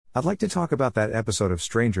I'd like to talk about that episode of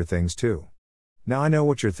Stranger Things too. Now I know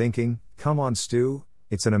what you're thinking, come on Stu,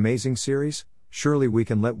 it's an amazing series, surely we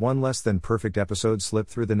can let one less than perfect episode slip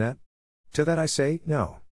through the net? To that I say,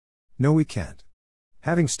 no. No we can't.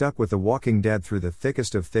 Having stuck with The Walking Dead through the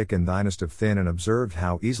thickest of thick and thinnest of thin and observed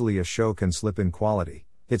how easily a show can slip in quality,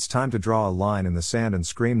 it's time to draw a line in the sand and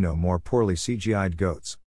scream no more poorly CGI'd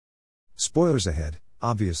goats. Spoilers ahead,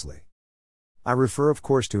 obviously. I refer of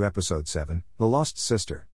course to Episode 7, The Lost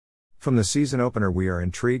Sister. From the season opener we are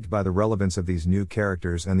intrigued by the relevance of these new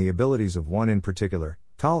characters and the abilities of one in particular,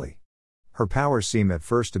 Tali. Her powers seem at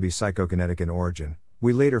first to be psychokinetic in origin,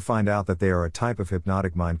 we later find out that they are a type of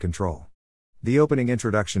hypnotic mind control. The opening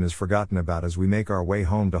introduction is forgotten about as we make our way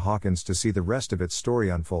home to Hawkins to see the rest of its story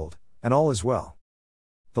unfold, and all is well.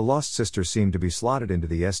 The Lost Sister seemed to be slotted into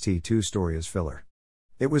the ST2 story as filler.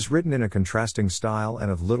 It was written in a contrasting style and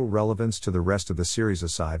of little relevance to the rest of the series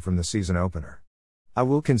aside from the season opener. I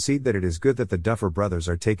will concede that it is good that the Duffer Brothers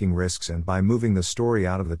are taking risks and by moving the story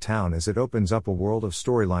out of the town as it opens up a world of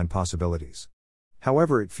storyline possibilities.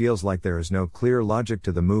 However, it feels like there is no clear logic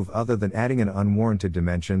to the move other than adding an unwarranted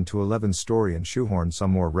dimension to Eleven's story and shoehorn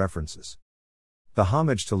some more references. The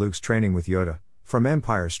homage to Luke's training with Yoda, from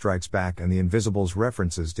Empire Strikes Back and the Invisibles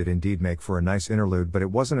references did indeed make for a nice interlude, but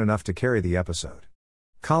it wasn't enough to carry the episode.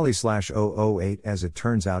 Kali/008 as it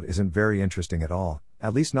turns out isn't very interesting at all,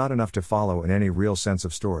 at least not enough to follow in any real sense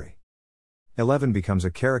of story. Eleven becomes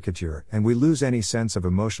a caricature and we lose any sense of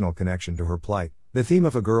emotional connection to her plight, the theme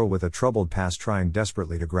of a girl with a troubled past trying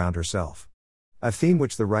desperately to ground herself. A theme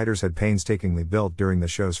which the writers had painstakingly built during the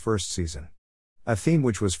show's first season. A theme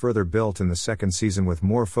which was further built in the second season with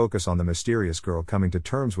more focus on the mysterious girl coming to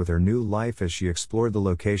terms with her new life as she explored the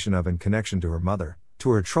location of and connection to her mother, to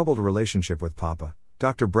her troubled relationship with Papa,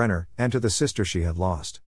 Dr. Brenner, and to the sister she had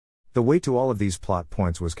lost. The weight to all of these plot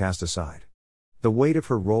points was cast aside. The weight of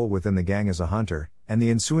her role within the gang as a hunter, and the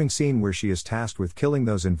ensuing scene where she is tasked with killing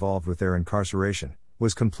those involved with their incarceration,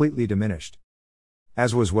 was completely diminished.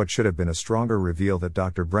 As was what should have been a stronger reveal that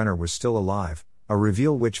Dr. Brenner was still alive, a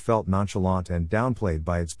reveal which felt nonchalant and downplayed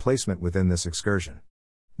by its placement within this excursion.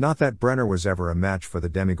 Not that Brenner was ever a match for the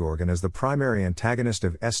Demogorgon as the primary antagonist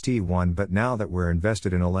of ST1, but now that we're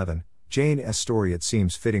invested in 11, Jane's story, it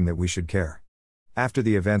seems fitting that we should care. After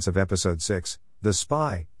the events of Episode 6, The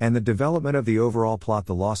Spy, and the development of the overall plot,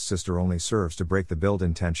 The Lost Sister only serves to break the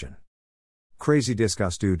build-in tension.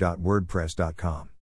 crazydiscussdo.wordpress.com